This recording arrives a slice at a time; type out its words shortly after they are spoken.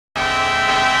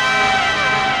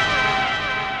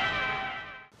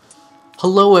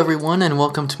Hello everyone and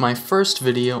welcome to my first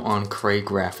video on Cray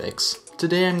Graphics.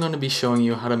 Today I'm going to be showing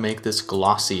you how to make this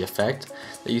glossy effect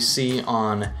that you see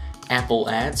on Apple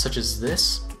ads such as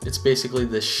this. It's basically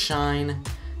this shine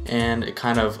and it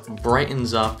kind of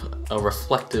brightens up a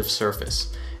reflective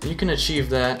surface. And you can achieve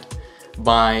that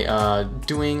by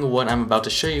doing what I'm about to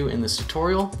show you in this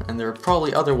tutorial, and there are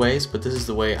probably other ways, but this is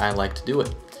the way I like to do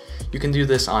it. You can do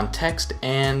this on text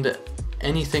and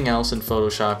anything else in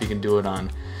Photoshop. You can do it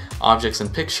on objects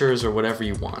and pictures or whatever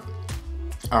you want.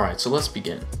 Alright, so let's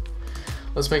begin.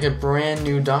 Let's make a brand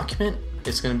new document.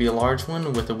 It's going to be a large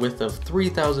one with a width of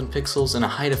 3000 pixels and a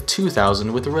height of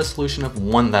 2000 with a resolution of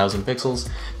 1000 pixels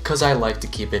because I like to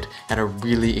keep it at a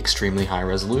really extremely high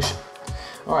resolution.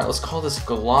 Alright, let's call this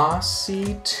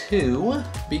Glossy 2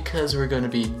 because we're going to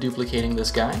be duplicating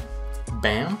this guy.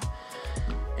 Bam.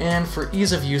 And for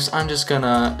ease of use, I'm just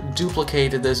gonna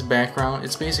duplicate this background.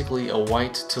 It's basically a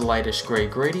white to lightish gray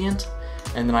gradient,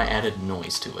 and then I added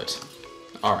noise to it.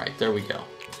 Alright, there we go.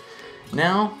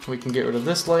 Now we can get rid of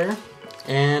this layer,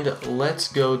 and let's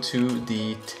go to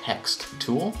the text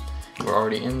tool. We're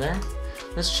already in there.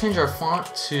 Let's change our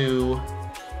font to,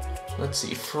 let's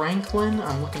see, Franklin.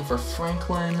 I'm looking for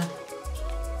Franklin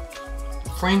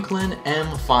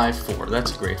M54.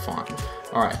 That's a great font.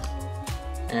 Alright.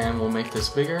 And we'll make this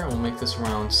bigger. We'll make this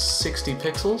around 60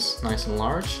 pixels, nice and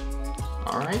large.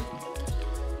 Alright.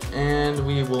 And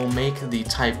we will make the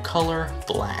type color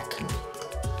black.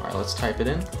 Alright, let's type it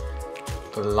in.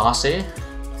 Glossy.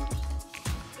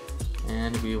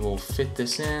 And we will fit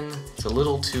this in. It's a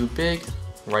little too big.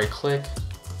 Right click,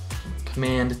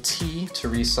 Command T to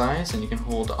resize, and you can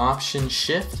hold Option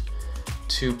Shift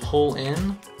to pull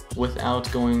in without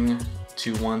going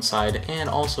to one side, and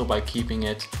also by keeping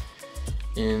it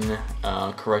in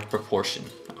correct proportion.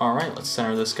 Alright, let's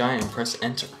center this guy and press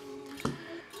enter.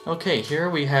 Okay, here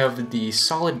we have the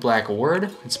solid black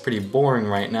word. It's pretty boring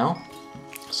right now.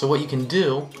 So what you can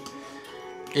do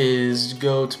is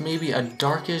go to maybe a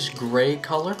darkish gray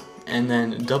color and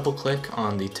then double click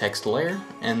on the text layer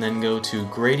and then go to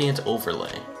gradient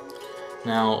overlay.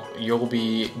 Now you'll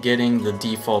be getting the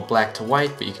default black to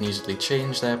white, but you can easily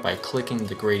change that by clicking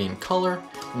the gradient color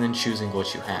and then choosing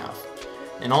what you have.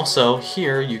 And also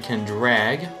here you can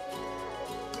drag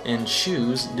and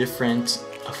choose different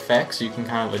effects. You can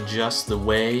kind of adjust the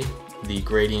way the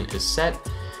gradient is set.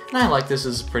 And I like this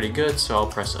is pretty good, so I'll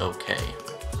press OK.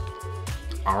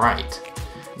 Alright,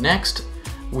 next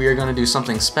we are going to do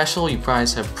something special. You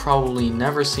guys have probably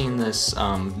never seen this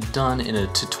done in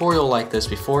a tutorial like this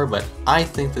before, but I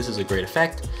think this is a great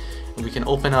effect. We can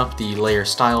open up the layer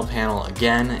style panel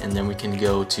again, and then we can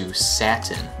go to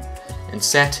satin. And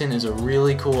satin is a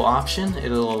really cool option.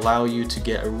 It'll allow you to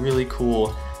get a really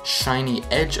cool shiny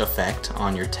edge effect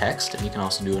on your text, and you can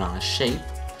also do it on a shape.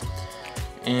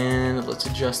 And let's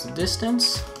adjust the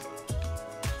distance.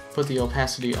 Put the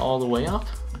opacity all the way up.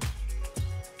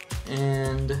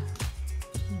 And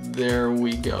there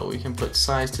we go. We can put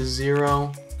size to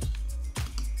 0.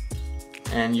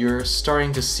 And you're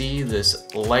starting to see this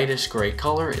lightish gray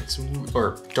color,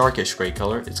 or darkish gray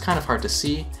color. It's kind of hard to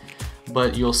see,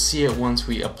 but you'll see it once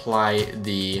we apply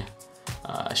the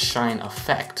shine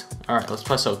effect. Alright, let's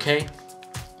press OK.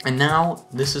 And now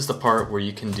this is the part where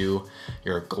you can do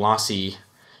your glossy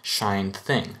shine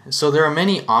thing. So there are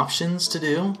many options to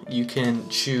do. You can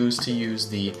choose to use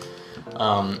the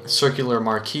circular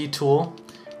marquee tool.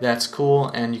 That's cool,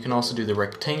 and you can also do the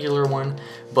rectangular one,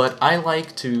 but I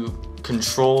like to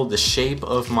control the shape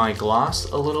of my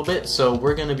gloss a little bit, so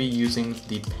we're going to be using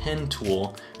the pen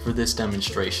tool for this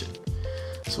demonstration.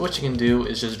 So what you can do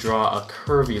is just draw a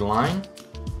curvy line.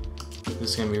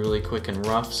 This is going to be really quick and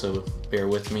rough, so bear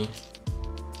with me.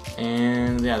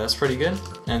 And yeah, that's pretty good.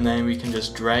 And then we can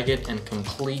just drag it and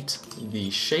complete the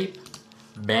shape.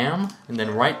 Bam. And then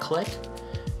right click.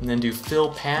 And then do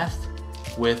fill path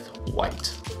with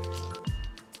white.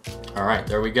 Alright,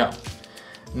 there we go.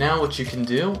 Now what you can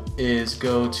do is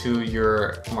go to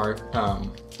your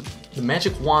the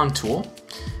magic wand tool,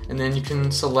 and then you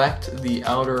can select the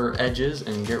outer edges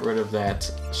and get rid of that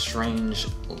strange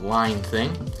line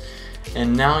thing.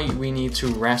 And now we need to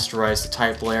rasterize the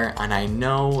type layer, and I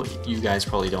know you guys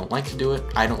probably don't like to do it.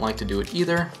 I don't like to do it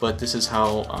either, but this is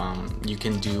how you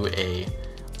can do a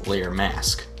layer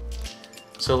mask.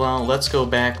 So now let's go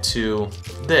back to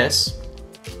this,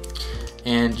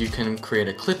 and you can create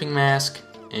a clipping mask,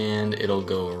 and it'll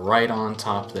go right on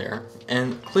top there.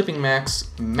 And clipping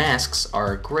masks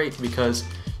are great because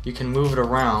you can move it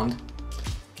around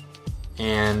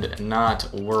and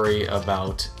not worry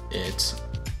about it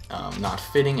not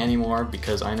fitting anymore,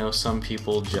 because I know some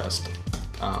people just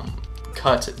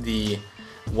cut the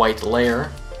white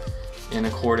layer in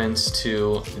accordance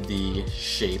to the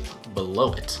shape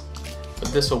below it. But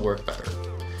this will work better.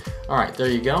 Alright, there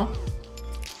you go.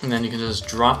 And then you can just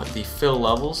drop the fill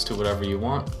levels to whatever you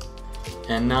want.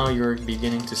 And now you're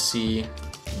beginning to see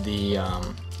the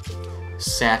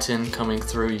satin coming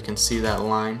through. You can see that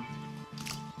line.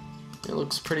 It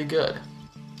looks pretty good.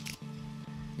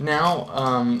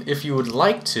 Now, if you would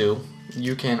like to,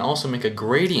 you can also make a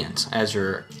gradient as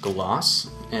your gloss,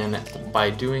 and by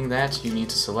doing that you need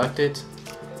to select it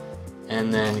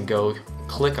and then go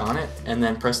click on it and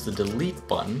then press the delete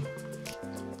button.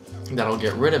 That'll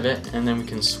get rid of it, and then we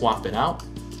can swap it out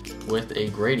with a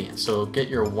gradient. So get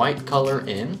your white color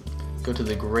in, go to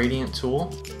the gradient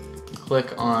tool,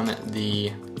 click on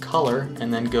the color,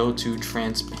 and then go to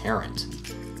transparent.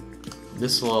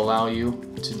 This will allow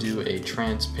you to do a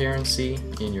transparency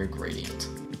in your gradient.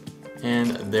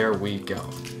 And there we go.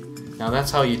 Now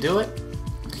that's how you do it.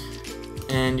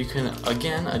 And you can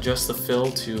again adjust the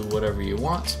fill to whatever you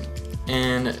want.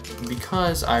 And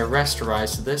because I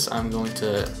rasterized this, I'm going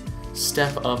to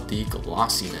step up the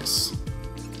glossiness.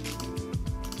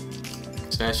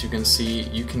 So as you can see,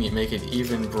 you can make it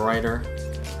even brighter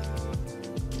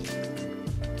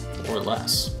or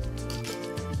less.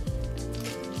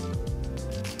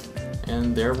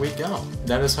 And there we go.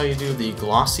 That is how you do the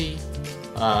glossy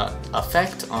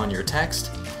effect on your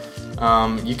text.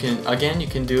 You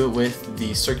can do it with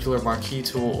the circular marquee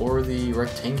tool or the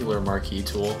rectangular marquee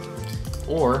tool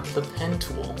or the pen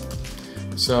tool.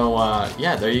 So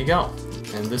yeah, there you go.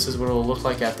 And this is what it will look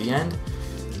like at the end.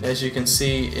 As you can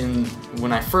see,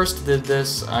 when I first did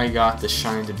this, I got the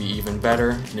shine to be even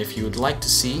better. And if you would like to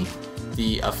see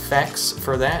the effects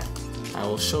for that, I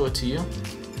will show it to you.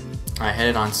 I had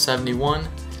it on 71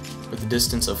 with a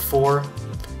distance of 4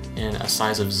 and a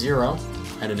size of 0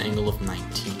 at an angle of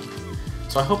 19.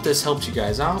 So I hope this helped you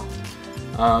guys out.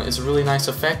 It's a really nice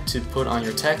effect to put on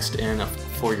your text and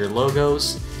for your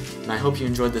logos. And I hope you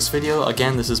enjoyed this video.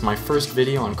 Again, this is my first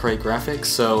video on Cray Graphics,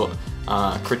 so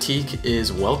critique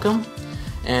is welcome.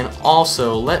 And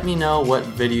also, let me know what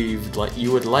video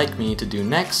you would like me to do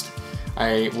next.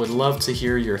 I would love to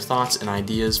hear your thoughts and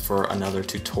ideas for another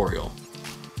tutorial.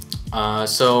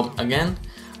 So again,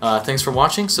 thanks for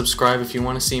watching. Subscribe if you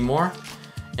want to see more,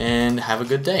 and have a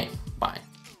good day.